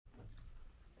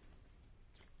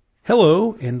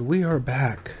Hello, and we are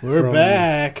back. We're from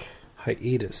back.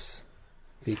 Hiatus.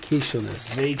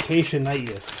 Vacationist.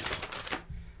 Vacationitis.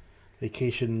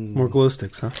 Vacation. More glow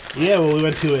sticks, huh? Yeah, well, we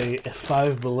went to a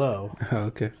Five Below, Oh,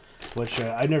 okay. which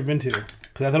I've never been to.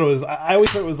 Because I thought it was, I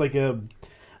always thought it was like a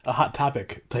Hot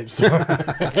Topic type store.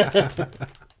 But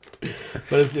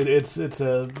it's a it's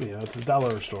a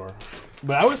dollar store.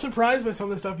 But I was surprised by some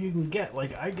of the stuff you can get.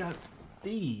 Like I got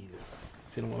these.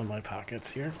 It's in one of my pockets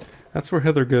here. That's where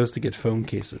Heather goes to get phone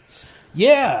cases.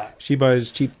 Yeah, She buys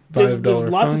cheap there's $5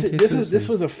 lots phone of cases. this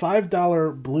was a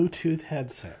 $5 Bluetooth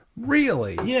headset.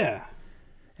 Really? Yeah.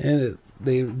 And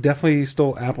they definitely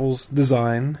stole Apple's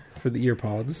design for the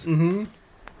earpods. Mm-hmm.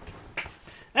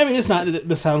 I mean, it's not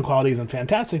the sound quality isn't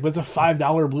fantastic, but it's a $5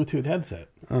 Bluetooth headset.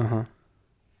 Uh-huh.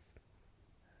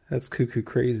 That's cuckoo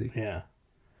crazy. Yeah.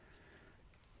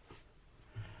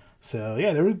 So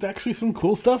yeah, there was actually some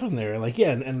cool stuff in there. Like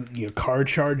and car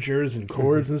chargers and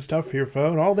cords and stuff for your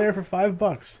phone, all there for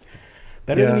 $5.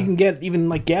 Better than Yeah. you can get even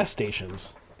like gas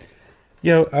stations.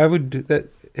 Yeah, I would do that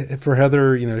for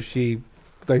Heather. She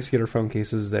likes to get her phone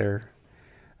cases there.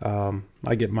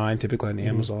 I get mine typically on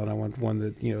Amazon. I want one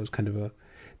that is kind of a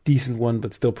decent one,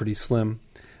 but still pretty slim.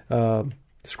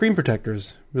 Screen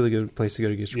protectors, really good place to go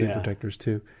to get screen protectors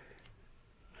too.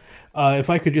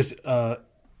 If I could just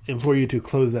implore you to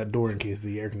close that door in case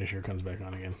the air conditioner comes back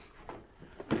on again.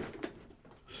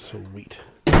 Sweet.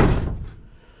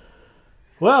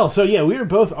 Well, so yeah, we were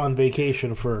both on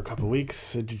vacation for a couple of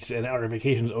weeks, and our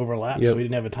vacations overlapped, so we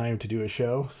didn't have a time to do a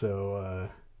show. So,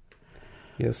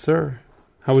 yes, sir.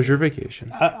 How was your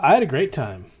vacation? I had a great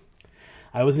time.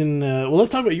 I was in. Well,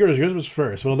 let's talk about yours. Yours was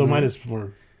first, but although mine is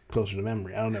more closer to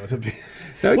memory, I don't know.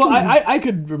 I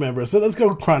could remember. So let's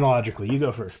go chronologically. You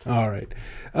go first. All right.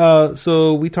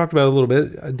 So we talked about it a little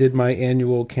bit. I did my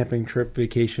annual camping trip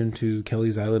vacation to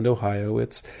Kelly's Island, Ohio.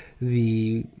 It's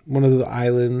one of the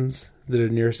islands that are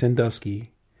near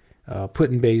Sandusky.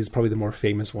 Put-in Bay is probably the more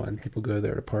famous one. People go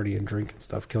there to party and drink and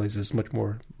stuff. Kelly's is much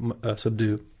more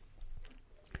subdued.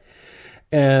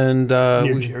 And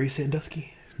near Jerry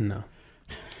Sandusky? No.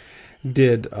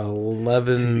 Did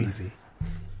Too easy.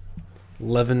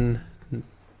 11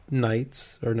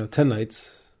 nights, or no, 10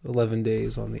 nights, 11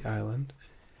 days on the island.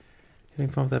 You having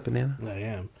fun with that banana? I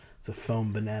am. It's a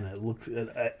foam banana. It looks.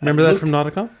 Remember that from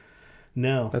Nauticon?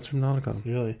 No, That's from Nauticon.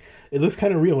 really. It looks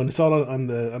kind of real. When I saw it on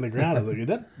the ground, I was like, "Is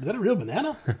that a real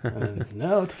banana?"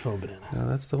 No, it's a foam banana. No,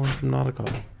 that's the one from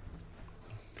Nauticon.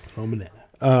 Foam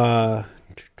banana.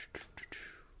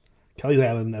 Kelly's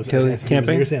Island. Kelly's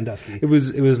camping near Sandusky. It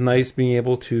was nice being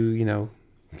able to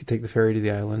take the ferry to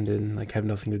the island and have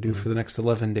nothing to do for the next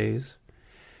 11 days.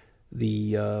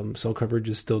 The cell coverage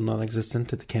is still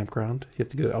non-existent at the campground. You have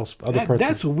to go other parts.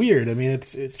 That's weird. I mean,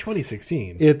 it's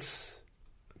 2016.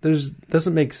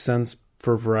 Doesn't make sense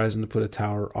for Verizon to put a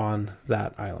tower on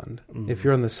that island. If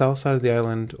you're on the south side of the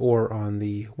island or on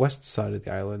the west side of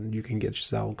the island, you can get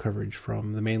cell coverage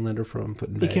from the mainland or from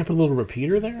Put-in Bay. They can't put a little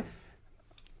repeater there?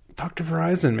 Talk to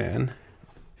Verizon, man.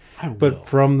 I will. But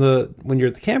when you're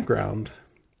at the campground,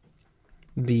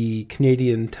 the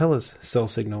Canadian TELUS cell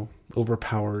signal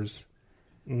overpowers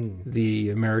the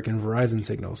American Verizon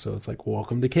signal, so it's like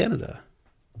welcome to Canada.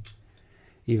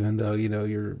 Even though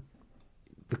you're,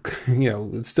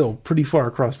 it's still pretty far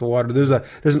across the water. There's an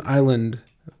island,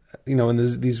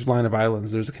 in these line of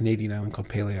islands. There's a Canadian island called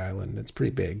Pelee Island. It's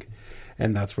pretty big,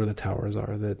 and that's where the towers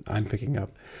are that I'm picking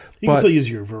up. You can still use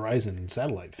your Verizon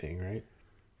satellite thing, right?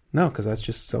 No, because that's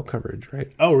just cell coverage,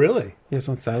 right? Oh, really? Yeah, it's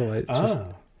not satellite.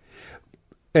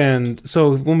 And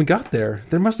so when we got there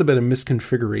must have been a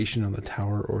misconfiguration on the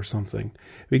tower or something.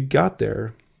 We got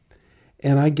there,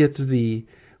 and I get to the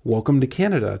welcome to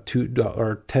Canada,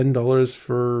 $10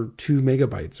 for 2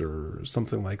 megabytes or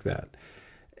something like that.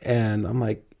 And I'm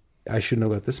like, I shouldn't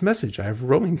have got this message. I have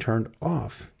roaming turned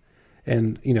off.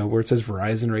 And, where it says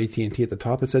Verizon or AT&T at the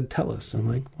top, it said TELUS. I'm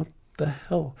like, what the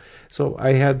hell? So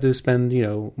I had to spend,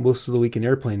 most of the week in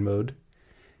airplane mode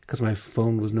because my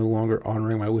phone was no longer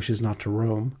honoring my wishes not to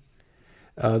roam.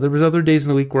 There was other days in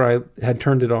the week where I had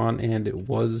turned it on and it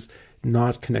was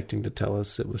not connecting to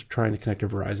TELUS. It was trying to connect to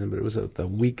Verizon, but it was the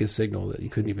weakest signal that you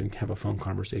couldn't even have a phone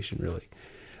conversation, really.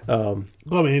 Well,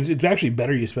 I mean, it's actually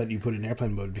better you put it in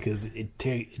airplane mode because it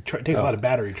takes a lot of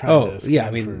battery trying to... yeah,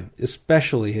 I mean,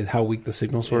 especially how weak the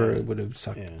signals were, it would have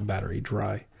sucked the battery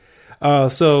dry.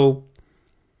 So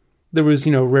there was,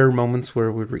 rare moments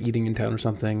where we were eating in town or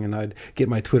something, and I'd get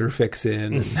my Twitter fix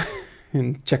in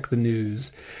and check the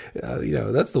news.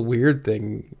 That's the weird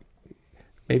thing.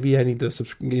 Maybe I need to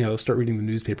start reading the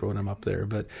newspaper when I'm up there.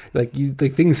 But like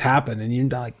things happen and you're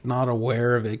not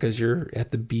aware of it because you're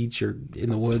at the beach, you're in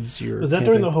the woods. Was that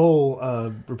during the whole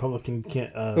Republican?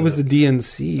 It was the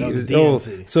DNC. No, the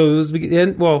DNC. So it was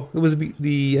it was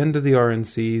the end of the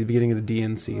RNC, the beginning of the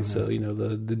DNC. Mm-hmm. So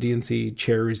the DNC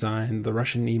chair resigned. The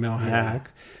Russian email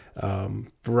hack.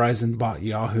 Verizon bought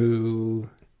Yahoo.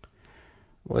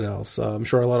 What else? I'm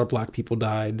sure a lot of black people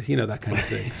died. That kind of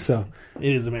thing. So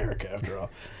it is America, after all.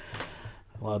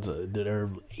 There are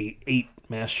eight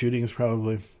mass shootings,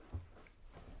 probably.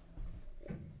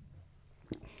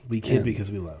 We kid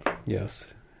because we love. Yes.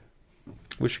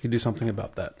 Wish we could do something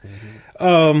about that.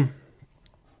 Mm-hmm.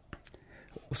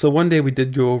 So one day we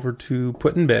did go over to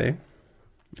Put-in-Bay,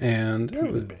 and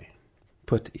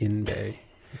Put-in-Bay.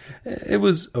 It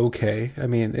was okay. I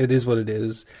mean, it is what it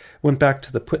is. Went back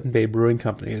to the Put-in-Bay Brewing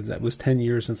Company. It was 10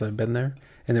 years since I've been there,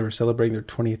 and they were celebrating their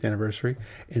 20th anniversary,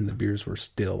 and the beers were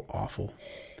still awful.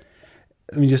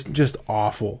 I mean, just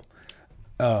awful.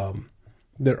 Their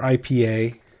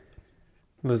IPA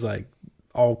was like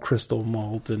all crystal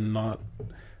malt and not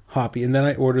hoppy. And then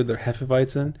I ordered their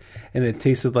Hefeweizen, and it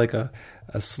tasted like a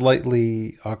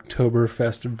slightly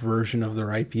Oktoberfest version of their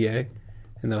IPA,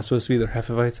 and that was supposed to be their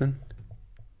Hefeweizen.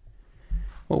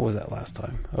 What was that last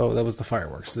time? Oh, that was the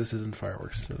fireworks. This isn't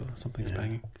fireworks, so something's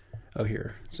banging. Oh,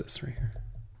 here. It's this right here.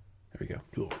 There we go.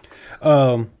 Cool.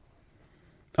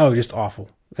 Just awful.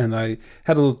 And I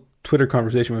had a little Twitter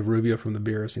conversation with Rubio from the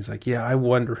Beers. He's like, yeah, I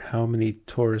wonder how many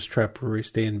tourist trap breweries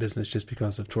stay in business just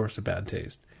because of tourists of bad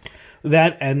taste.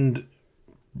 That and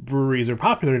breweries are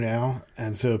popular now,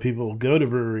 and so people go to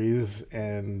breweries,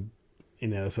 and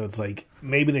so it's like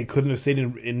maybe they couldn't have stayed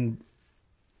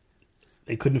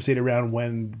They couldn't have stayed around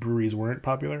when breweries weren't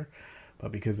popular,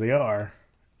 but because they are,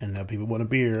 and now people want a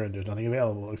beer, and there's nothing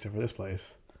available except for this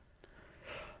place.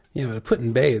 Yeah, but at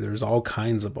Put-in-Bay, there's all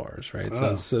kinds of bars, right?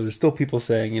 Oh. So there's still people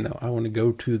saying, I want to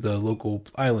go to the local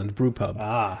island brew pub,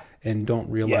 and don't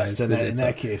realize in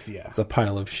that case, it's a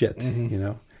pile of shit.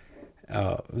 Mm-hmm.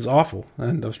 It was awful,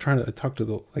 and I was trying to talk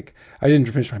to I didn't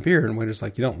finish my beer, and waiter's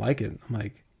like, you don't like it? I'm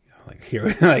like.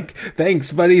 Here,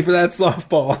 thanks, buddy, for that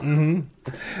softball. Mm-hmm.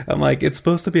 I'm like, it's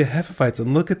supposed to be a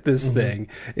Hefeweizen. Look at this thing.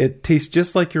 It tastes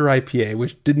just like your IPA,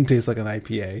 which didn't taste like an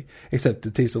IPA, except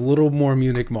it tastes a little more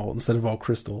Munich malt instead of all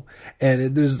crystal.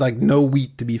 And there's no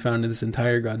wheat to be found in this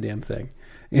entire goddamn thing.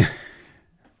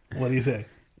 What do you say?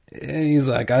 And he's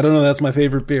like, I don't know. That's my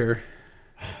favorite beer.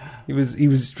 He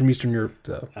was from Eastern Europe,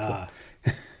 though. So.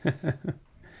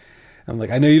 I'm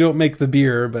like, I know you don't make the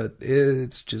beer, but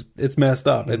it's messed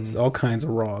up. It's all kinds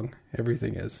of wrong.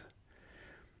 Everything is.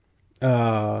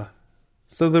 So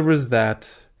there was that.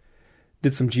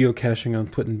 Did some geocaching on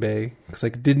Put-in-Bay, because I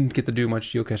didn't get to do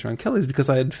much geocaching on Kelly's because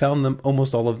I had found them,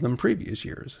 almost all of them, previous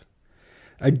years.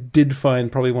 I did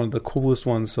find probably one of the coolest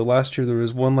ones. So last year there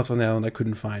was one left on the island I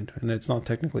couldn't find, and it's not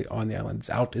technically on the island. It's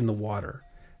out in the water,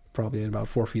 probably in about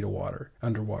 4 feet of water,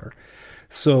 underwater.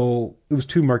 So it was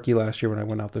too murky last year when I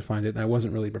went out to find it, and I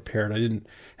wasn't really prepared. I didn't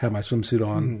have my swimsuit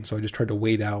on, so I just tried to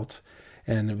wade out,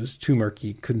 and it was too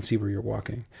murky. Couldn't see where you're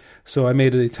walking. So I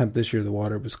made an attempt this year. The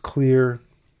water was clear,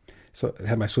 so I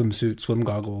had my swimsuit, swim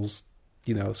goggles,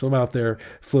 so I'm out there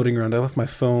floating around. I left my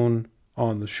phone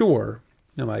on the shore.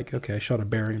 I'm like, okay, I shot a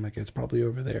bearing. I'm like, it's probably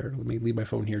over there. Let me leave my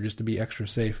phone here just to be extra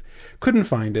safe. Couldn't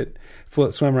find it.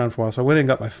 Swam around for a while, so I went and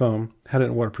got my phone, had it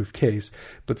in a waterproof case,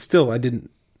 but still I didn't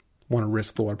want to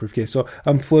risk the waterproof case. So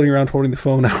I'm floating around holding the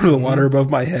phone out of the water above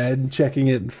my head and checking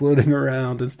it and floating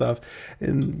around and stuff,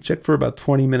 and checked for about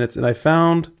 20 minutes. And I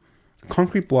found a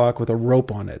concrete block with a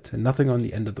rope on it and nothing on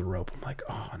the end of the rope. I'm like,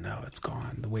 oh no, it's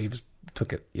gone. The waves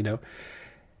took it,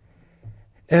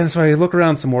 And so I look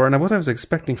around some more, and what I was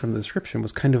expecting from the description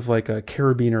was kind of like a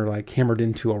carabiner, hammered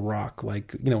into a rock, one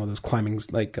of those climbing,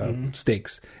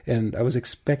 stakes. And I was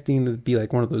expecting it to be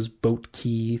like one of those boat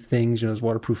key things, those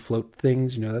waterproof float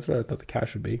things. That's what I thought the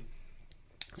cache would be.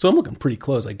 So I'm looking pretty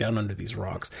close, down under these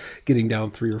rocks, getting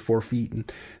down 3 or 4 feet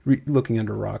and looking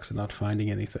under rocks and not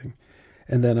finding anything.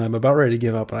 And then I'm about ready to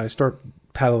give up, and I start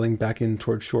paddling back in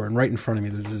towards shore. And right in front of me,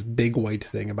 there's this big white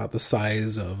thing about the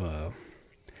size of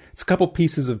it's a couple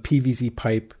pieces of PVC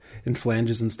pipe and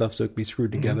flanges and stuff so it can be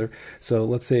screwed together. So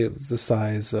let's say it was the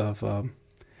size of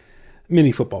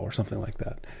mini football or something like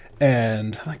that.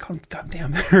 And I'm like, oh,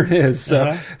 goddamn, there it is.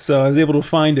 So I was able to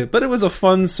find it. But it was a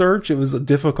fun search. It was a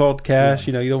difficult cache.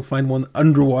 You don't find one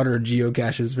underwater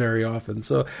geocaches very often.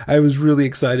 So I was really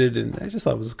excited, and I just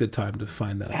thought it was a good time to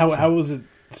find that. How was it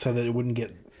so that it wouldn't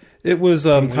get... It was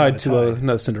tied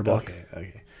to a cinder block.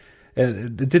 Okay.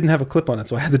 And it didn't have a clip on it,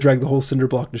 so I had to drag the whole cinder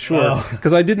block to shore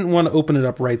because I didn't want to open it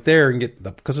up right there and get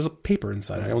because there's a paper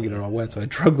inside. I don't get it all wet, so I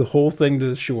drug the whole thing to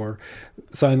the shore,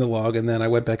 signed the log, and then I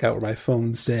went back out where my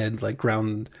phone said like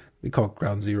ground. We call it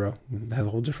ground zero. It has a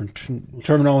whole different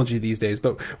terminology these days,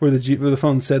 but where the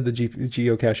phone said the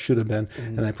geocache should have been,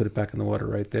 and I put it back in the water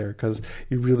right there because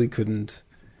you really couldn't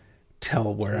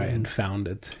tell where I had found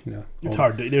it. It's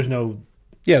hard. There's no.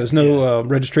 Yeah, there's no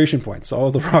registration points.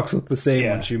 All the rocks look the same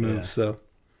once you move. So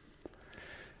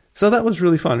that was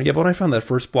really fun. Yeah, but when I found that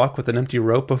first block with an empty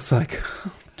rope, I was like,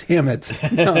 oh, damn it.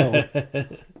 No.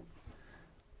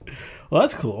 Well,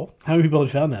 that's cool. How many people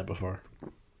have found that before?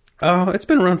 It's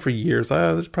been around for years.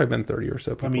 There's probably been 30 or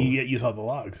so people. I mean, you saw the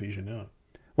log, so you should know.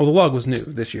 Well, the log was new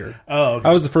this year. Oh, okay.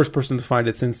 I was the first person to find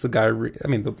it since the guy...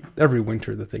 every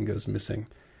winter the thing goes missing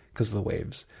because of the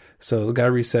waves. So the guy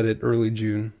reset it early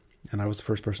June. And I was the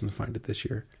first person to find it this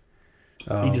year.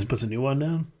 He just puts a new one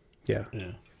down? Yeah.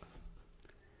 Yeah.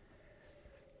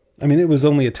 I mean, it was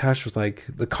only attached with like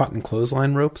the cotton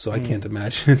clothesline rope, so I can't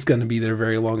imagine it's going to be there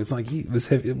very long. It's like it was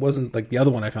heavy. It wasn't like the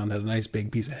other one I found had a nice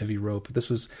big piece of heavy rope. But this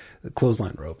was a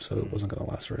clothesline rope, so it wasn't going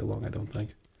to last very long, I don't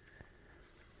think.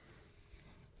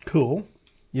 Cool.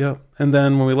 Yeah. And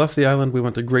then when we left the island, we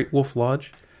went to Great Wolf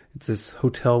Lodge. It's this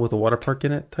hotel with a water park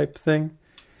in it type thing.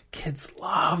 Kids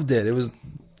loved it.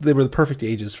 They were the perfect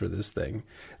ages for this thing.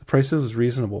 The price was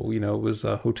reasonable. It was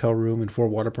a hotel room and 4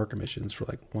 water park admissions for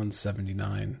like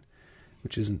 $179,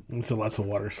 which isn't. So lots of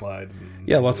water slides.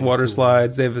 Lots of water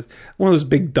slides. They have one of those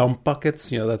big dump buckets.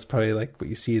 That's probably like what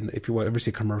you see if you ever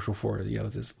see a commercial for it.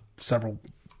 It's this several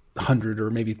 100 or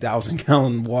maybe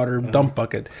 1,000-gallon water dump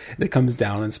bucket, and it comes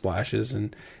down and splashes,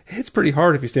 and it hits pretty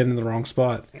hard if you stand in the wrong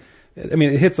spot. I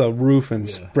mean, it hits a roof and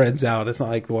spreads out. It's not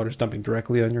like the water's dumping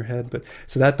directly on your head, but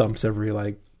so that dumps every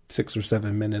like 6 or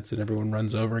 7 minutes, and everyone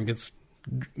runs over and gets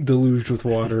deluged with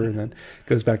water, and then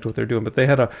goes back to what they're doing. But they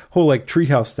had a whole like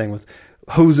treehouse thing with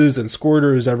hoses and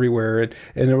squirters everywhere,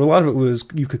 and a lot of it was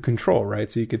you could control, right?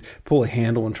 So you could pull a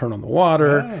handle and turn on the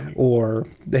water, or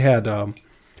they had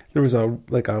there was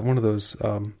one of those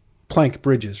plank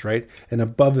bridges, right? And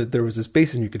above it there was this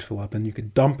basin you could fill up, and you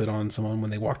could dump it on someone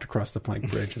when they walked across the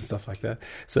plank bridge and stuff like that.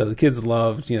 So the kids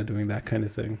loved doing that kind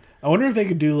of thing. I wonder if they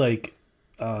could do like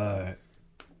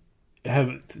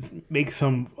make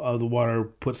some of the water,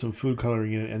 put some food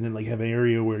coloring in it, and then like have an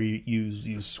area where you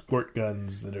use squirt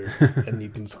guns and you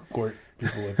can squirt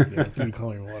people with food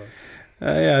coloring water.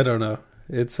 Yeah, I don't know.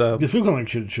 It's the food coloring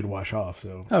should wash off.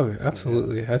 So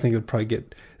absolutely, I think it would probably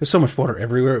there's so much water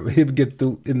everywhere. It would get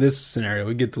in this scenario, it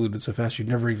would get diluted so fast you'd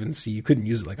never even see. You couldn't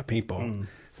use it like a paintball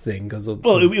thing because it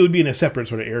would be in a separate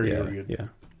sort of area.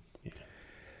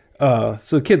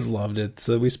 So the kids loved it.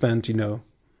 So we spent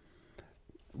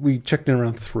we checked in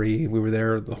around 3. We were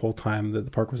there the whole time that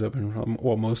the park was open.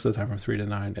 Well, most of the time from 3 to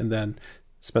 9, and then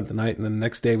spent the night. And then the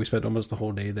next day we spent almost the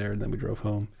whole day there, and then we drove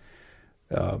home.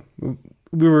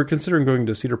 We were considering going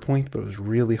to Cedar Point, but it was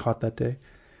really hot that day,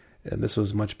 and this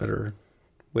was a much better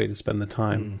way to spend the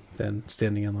time than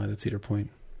standing in line at Cedar Point.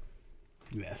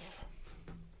 Yes.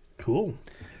 Cool.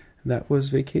 And that was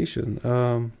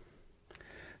vacation.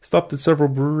 Stopped at several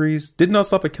breweries. Did not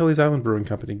stop at Kelly's Island Brewing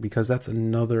Company because that's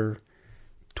another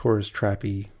tourist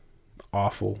trappy,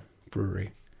 awful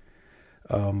brewery.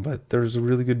 But there's a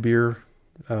really good beer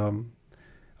on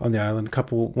the island.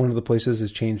 One of the places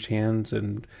has changed hands,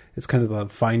 and it's kind of a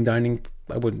fine dining.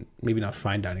 Maybe not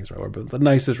fine dining is the right word, but the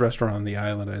nicest restaurant on the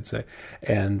island, I'd say.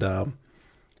 And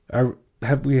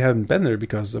we hadn't been there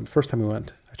because the first time we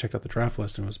went, I checked out the draft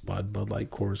list, and it was Bud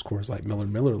Light, Coors Light,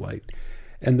 Miller Light.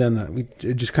 And then we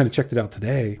just kind of checked it out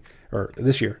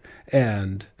this year,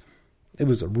 and it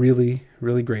was a really,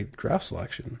 really great draft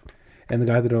selection. And the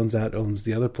guy that owns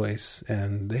the other place,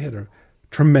 and they had a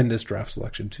tremendous draft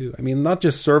selection too. I mean, not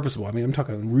just serviceable. I mean, I'm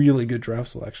talking really good draft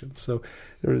selection. So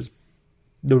there was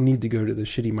no need to go to the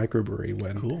shitty microbrewery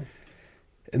when. Cool.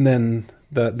 And then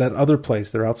that other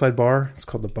place, their outside bar, it's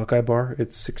called the Buckeye Bar.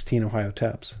 It's 16 Ohio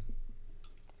taps.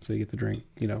 So you get to drink,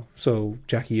 so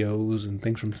Jackie O's and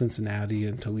things from Cincinnati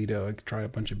and Toledo. I could try a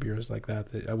bunch of beers like that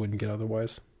I wouldn't get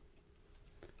otherwise.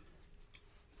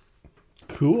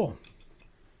 Cool.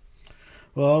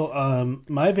 Well,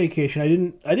 my vacation, I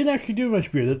didn't actually do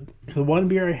much beer. The one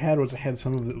beer I had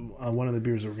some of one of the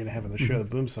beers that we're going to have on the show, the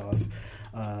Boom Sauce.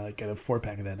 I got a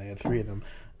 4-pack of that, and I had 3 of them.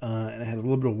 And I had a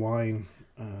little bit of wine,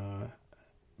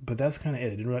 but that's kind of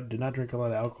it. I did not drink a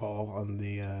lot of alcohol on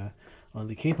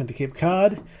the Cape. Went to Cape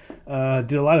Cod.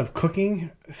 Did a lot of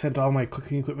cooking. Sent all my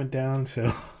cooking equipment down,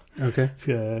 so okay. It's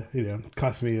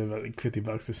cost me about like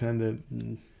 $50 to send it,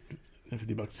 and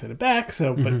 $50 to send it back.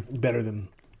 So, but better than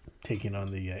taking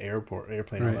on the airplane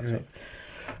and all that stuff.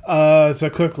 So I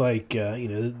cooked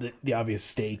the obvious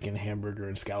steak and hamburger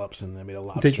and scallops, and I made a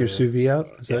lobster. Take your sous vide out?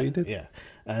 Is that what you did? Yeah,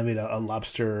 I made a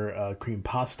lobster cream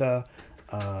pasta.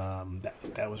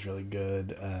 That was really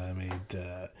good. I made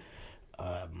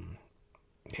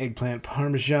eggplant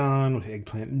parmesan with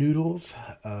eggplant noodles.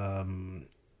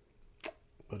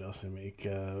 What else did I make?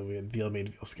 We had made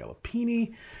veal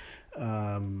scallopini.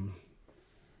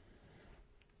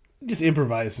 Just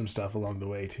improvise some stuff along the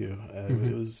way too.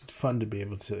 It was fun to be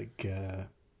able to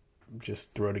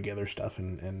just throw together stuff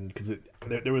and because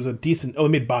there was a decent. Oh, I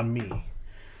made banh mi.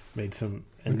 Made some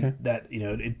and that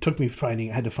it took me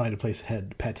I had to find a place that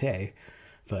had pate,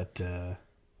 but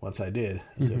once I did, I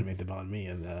was able to make the banh mi,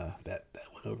 and that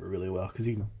went over really well because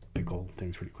you can pickle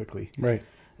things pretty quickly, Right.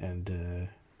 And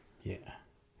yeah,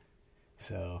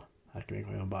 so I can make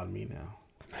my own banh mi now.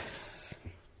 Nice.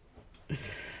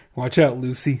 Watch out,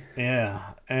 Lucy.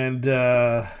 Yeah, and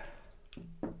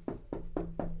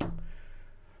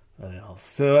what else?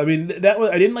 So I mean, that was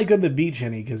I didn't like go to the beach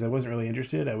any because I wasn't really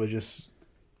interested. I was just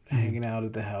hanging out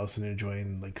at the house and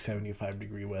enjoying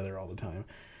 75-degree weather all the time.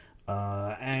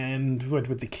 And went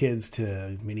with the kids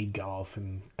to mini golf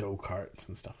and go-karts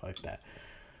and stuff like that.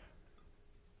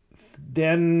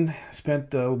 Then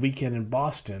spent the weekend in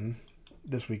Boston,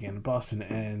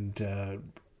 and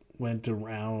went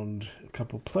around a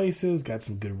couple places, got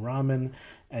some good ramen,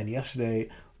 and yesterday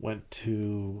went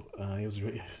to, it was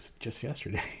just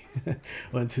yesterday,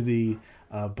 went to the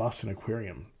Boston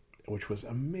Aquarium, which was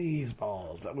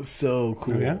amazeballs. That was so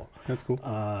cool. Oh, yeah? That's cool.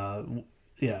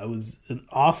 Yeah, it was an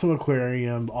awesome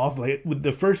aquarium. Also,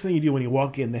 the first thing you do when you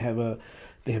walk in, they have an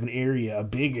area, a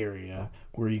big area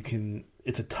where you can.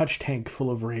 It's a touch tank full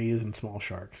of rays and small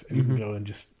sharks, and you can go and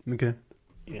just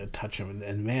touch them.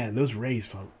 And man, those rays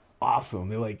felt awesome.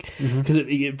 They're because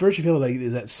at first you feel like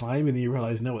is that slime, and then you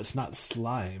realize no, it's not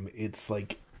slime. It's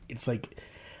like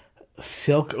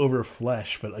silk over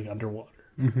flesh, but underwater.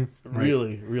 Mm-hmm.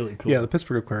 Really, really cool. Yeah, the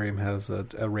Pittsburgh Aquarium has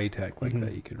a ray tank like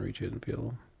that. You can reach in and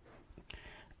feel.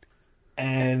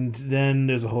 And then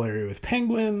there's a whole area with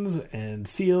penguins and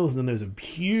seals. And then there's a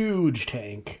huge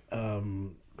tank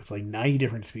with 90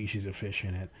 different species of fish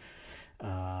in it.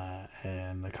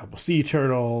 And a couple sea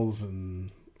turtles. And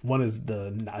one is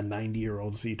a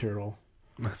 90-year-old sea turtle.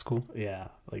 That's cool. Yeah,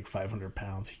 500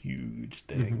 pounds, huge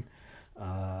thing.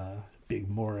 Big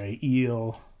moray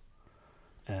eel.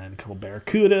 And a couple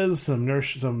barracudas, some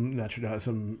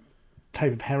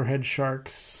type of hammerhead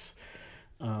sharks.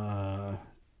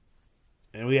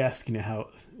 And we asked, how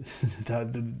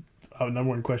the number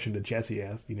one question that Jesse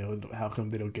asked, how come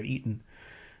they don't get eaten?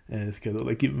 And it's because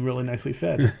they keep them really nicely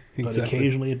fed. Exactly. But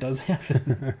occasionally it does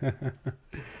happen.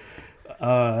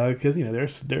 Because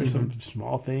there's some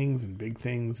small things and big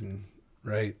things, and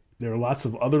right. There are lots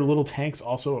of other little tanks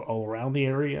also all around the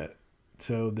area.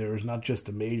 So there's not just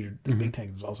the big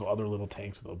tanks. There's also other little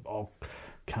tanks with all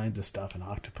kinds of stuff, and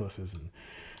octopuses and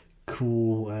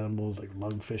cool animals like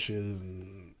lungfishes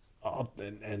and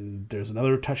there's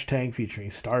another touch tank featuring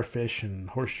starfish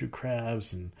and horseshoe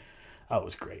crabs, and it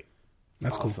was great.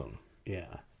 That's awesome. Cool.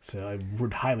 Yeah, so I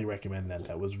would highly recommend that.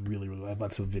 That was really, really. I had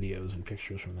lots of videos and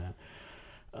pictures from that,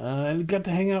 and got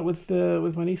to hang out with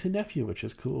my niece and nephew, which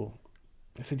is cool.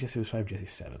 I said Jesse was 5,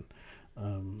 Jesse's 7,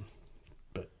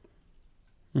 but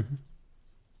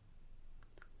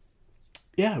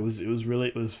yeah, it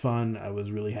was fun. I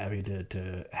was really happy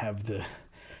to have the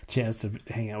chance to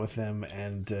hang out with them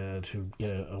and to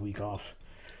get a week off.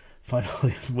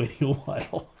 Finally, waiting a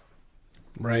while.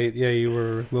 Right? Yeah, you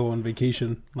were a little on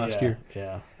vacation last year.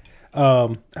 Yeah.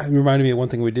 It reminded me of one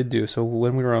thing we did do. So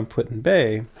when we were on Put-in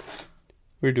Bay,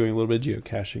 we were doing a little bit of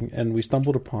geocaching, and we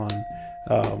stumbled upon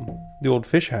the old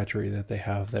fish hatchery that they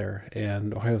have there.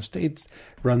 And Ohio State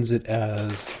runs it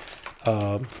as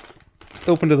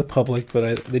open to the public,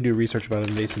 but they do research about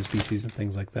invasive species and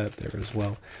things like that there as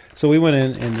well. So we went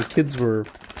in, and the kids were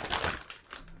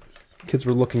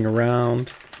looking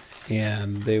around,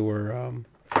 and they were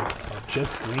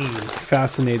just green,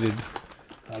 fascinated.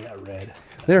 I got red.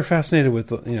 They were fascinated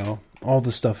with all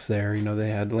the stuff there. They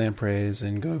had lampreys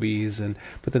and gobies,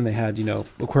 but then they had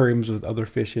aquariums with other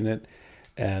fish in it,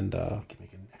 and I can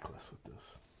make a necklace with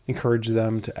this. Encourage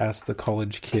them to ask the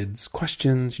college kids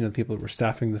questions. The people that were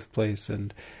staffing this place,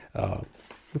 and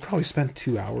we probably spent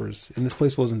 2 hours. And this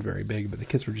place wasn't very big, but the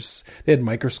kids were they had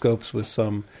microscopes with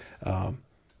some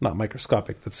not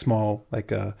microscopic, but small,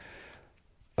 like a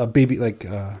baby,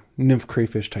 nymph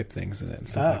crayfish type things in it and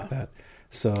stuff like that.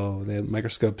 So they had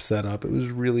microscopes set up. It was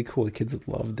really cool. The kids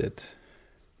loved it.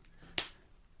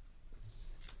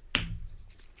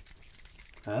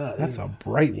 That's a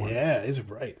bright one. Yeah, these are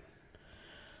bright.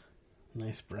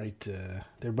 Nice bright.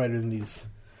 They're brighter than these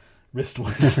wrist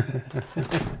ones.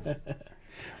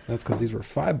 That's because these were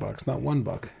 $5, not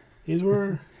 $1. These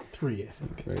were 3, I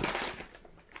think. Right.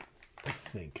 I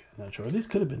think. I'm not sure. These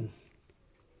could have been.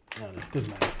 I don't know. Doesn't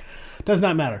matter. Does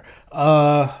not matter.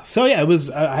 So yeah, it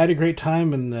was. I had a great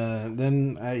time, and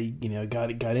then I, got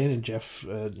in, and Jeff,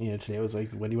 today was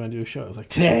like, "When do you want to do a show?" I was like,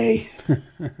 "Today,"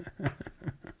 because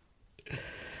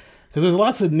there's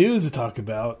lots of news to talk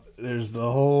about. There's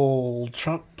the whole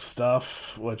Trump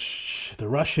stuff, the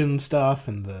Russian stuff,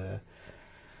 and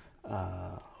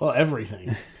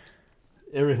everything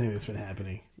that's been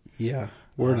happening. Yeah,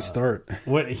 where to start?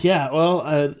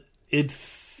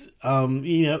 It's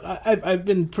I've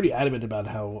been pretty adamant about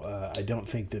how I don't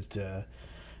think that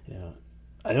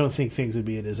I don't think things would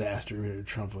be a disaster if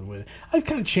Trump would win. I've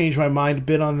kind of changed my mind a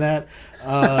bit on that.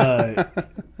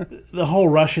 The whole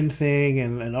Russian thing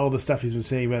and all the stuff he's been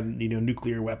saying about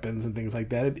nuclear weapons and things like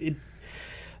that.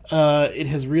 It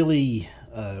has really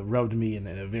rubbed me in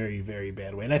a very, very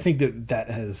bad way, and I think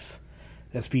that's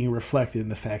being reflected in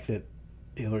the fact that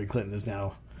Hillary Clinton is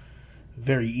now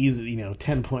very easy,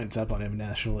 10 points up on him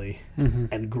nationally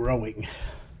and growing.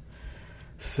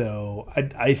 So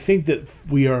I think that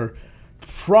we are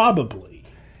probably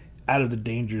out of the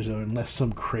danger zone unless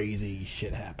some crazy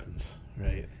shit happens,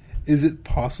 right? Is it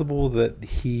possible that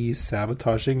he's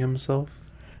sabotaging himself?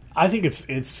 I think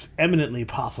it's eminently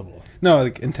possible. No,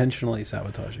 like intentionally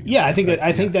sabotaging. Yeah, I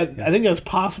think that's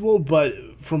possible. But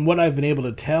from what I've been able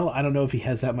to tell, I don't know if he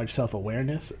has that much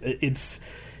self-awareness.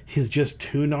 He's just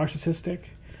too narcissistic.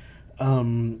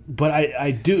 But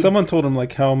I do. Someone told him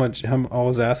like how all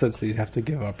his assets that he'd have to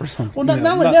give up or something. Well,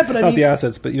 not only that, but I mean, not the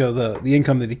assets, but the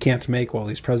income that he can't make while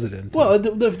he's president. Well,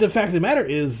 the fact of the matter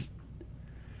is,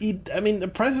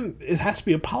 the president, it has to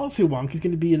be a policy wonk. He's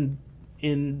going to be in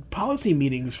policy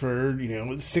meetings for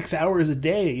 6 hours a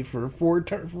day for 4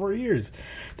 years.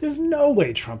 There's no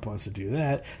way Trump wants to do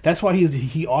that. That's why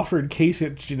he offered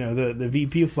Kasich, the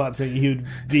VP slot, saying he would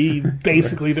be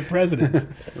basically the president.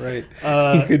 Right.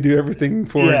 He could do everything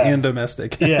foreign and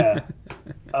domestic. Yeah.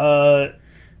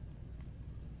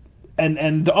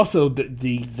 And also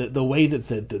the way that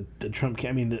the Trump,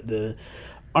 the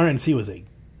RNC was a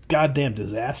goddamn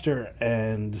disaster,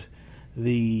 and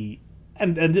the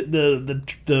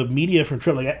media from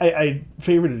Trump, like I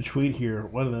favorited a tweet here.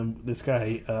 One of them, this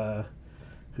guy,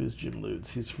 who's Jim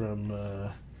Lutz. He's from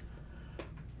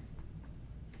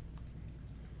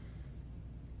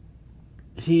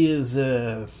he's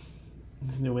New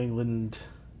England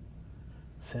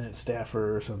Senate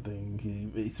staffer or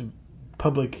something. He's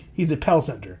at Pell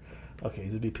Center. Okay,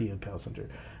 he's a VP at Pell Center.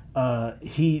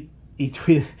 He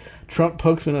tweeted Trump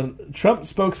spokesman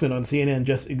on CNN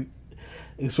just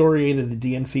excoriated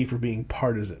the DNC for being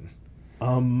partisan.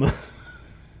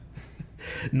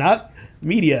 Not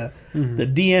media, the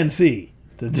DNC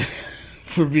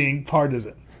for being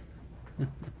partisan.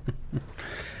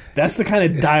 That's the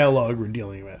kind of dialogue we're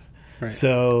dealing with. Right.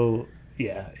 So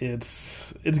yeah,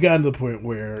 it's gotten to the point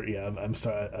where I'm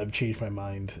sorry, I've changed my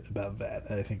mind about that.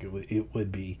 I think it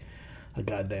would be a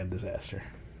goddamn disaster.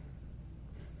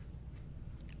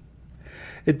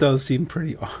 It does seem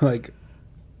pretty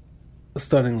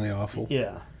stunningly awful.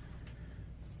 Yeah.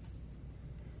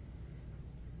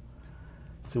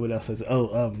 So what else is?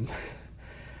 Some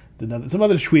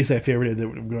other tweets I favorited that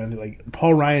were going like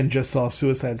Paul Ryan just saw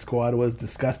Suicide Squad, was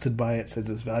disgusted by it, says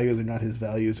his values are not his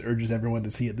values, urges everyone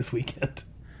to see it this weekend.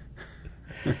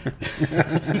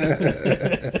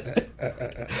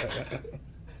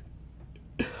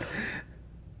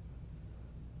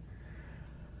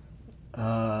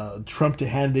 Trump to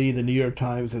Hannity, the New York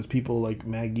Times has people like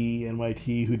Maggie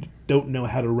NYT who don't know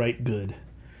how to write good.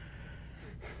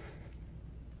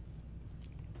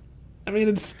 I mean,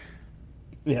 it's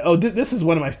this is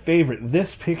one of my favorite.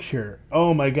 This picture,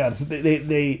 oh my god! So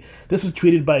this was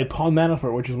tweeted by Paul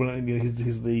Manafort, which is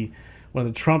he's one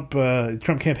of the Trump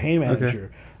campaign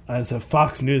manager. Okay. It's a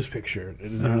Fox News picture.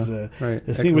 There's the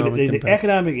thing with the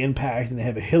economic impact, and they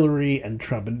have Hillary and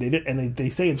Trump, and they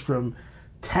say it's from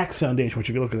Tax Foundation, which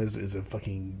if you look at it is a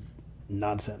fucking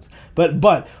nonsense.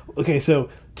 But okay, so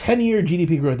 10-year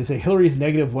GDP growth, they say Hillary's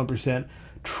negative 1%.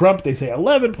 Trump, they say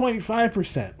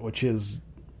 11.5%, which is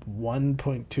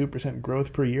 1.2%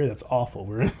 growth per year. That's awful.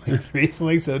 We're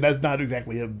recently, so that's not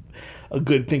exactly a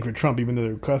good thing for Trump, even though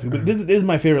they're crossing. But this is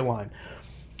my favorite line.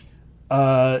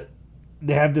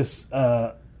 They have this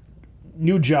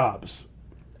new jobs,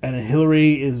 and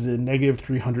Hillary is a negative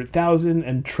 300,000,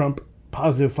 and Trump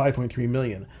positive 5.3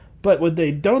 million. But what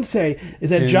they don't say is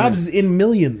that jobs is in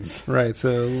millions. Right.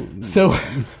 So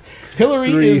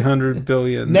Hillary 300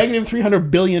 billion. Negative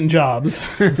 300 billion jobs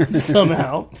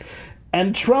somehow.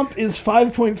 And Trump is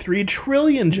 5.3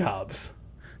 trillion jobs.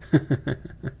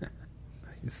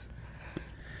 Nice.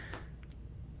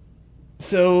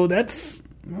 So that's...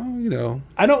 Well, you know.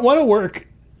 I don't want to work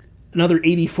another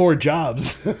 84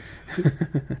 jobs.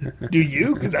 Do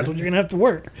you? Because that's what you're going to have to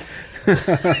work.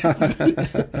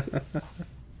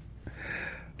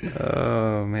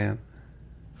 Oh, man.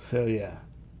 So, yeah.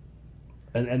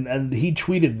 And he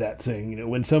tweeted that saying, you know,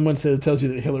 when someone tells you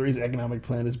that Hillary's economic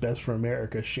plan is best for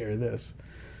America, share this.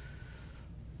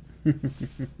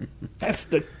 That's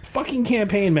the fucking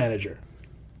campaign manager.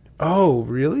 Oh,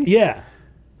 really? Yeah.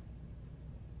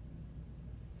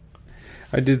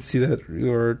 I did see that,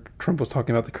 or Trump was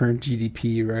talking about the current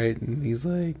GDP, right? And he's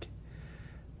like,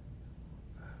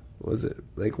 what was it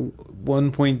like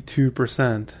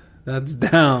 1.2%? That's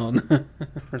down,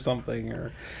 or something,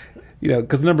 or you know,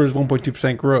 because the number is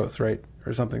 1.2% growth, right,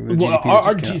 or something. The Well,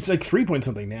 GDP it's like 3 point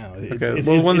something now. Okay,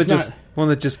 well, one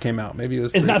that just came out. Maybe it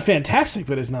was. It's not fantastic,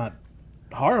 but it's not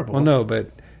horrible. Well, no,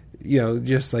 but you know,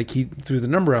 just like he threw the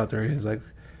number out there, he's like,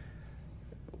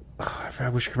 I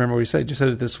wish I could remember what he said. He just said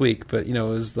it this week, but you know,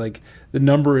 it was like the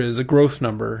number is a growth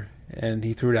number, and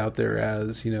he threw it out there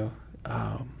as, you know,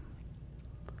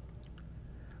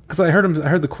 because I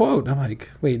heard the quote, and I'm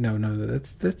like, wait, no,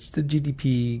 that's the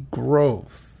GDP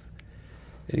growth,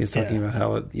 and he was talking about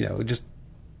how it, you know, just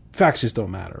facts just don't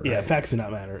matter. Right? Yeah, facts do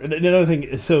not matter. And another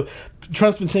thing, so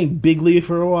Trump's been saying Bigly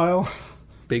for a while,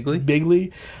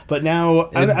 Bigly, but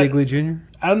now Bigly Jr.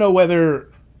 I don't know whether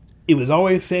it was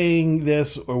always saying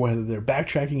this or whether they're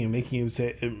backtracking and making him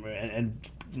say and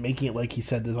making it like he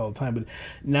said this all the time. But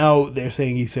now they're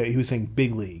saying he was saying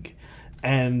big league,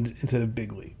 and instead of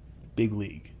big league,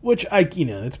 which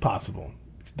it's possible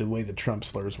the way that Trump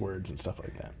slurs words and stuff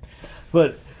like that.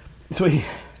 But so he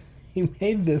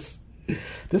made this.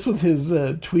 This was his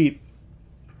tweet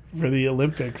for the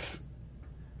Olympics.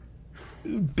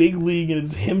 Big league, and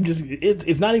it's him just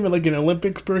it's not even like an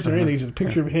Olympics person or anything. It's just a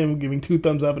picture of him giving 2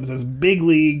 thumbs up, and it says big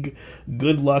league,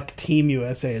 good luck, Team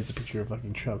USA. It's a picture of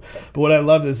fucking Trump. But what I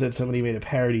love is that somebody made a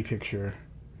parody picture.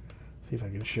 See if I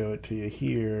can show it to you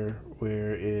here,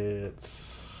 where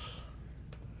it's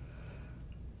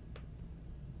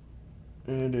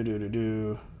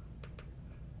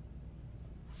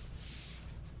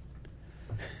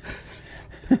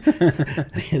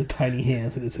his tiny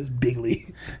hands, and it says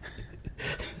Bigly.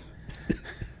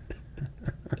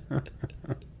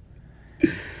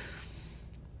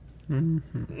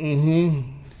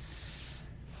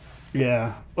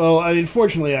 Yeah. Well, I mean,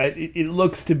 fortunately, it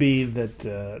looks to be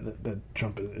that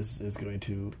Trump is going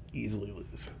to easily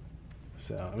lose.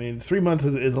 So, I mean, 3 months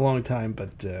is a long time,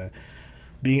 but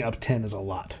being up 10 is a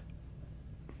lot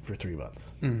for 3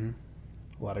 months. Mm-hmm.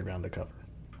 A lot of ground to cover.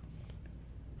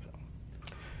 So,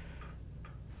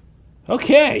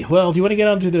 okay. Well, do you want to get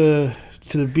on to the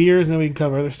beers and then we can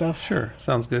cover other stuff? Sure.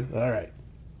 Sounds good. All right.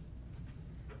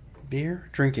 Beer?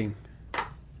 Drinking.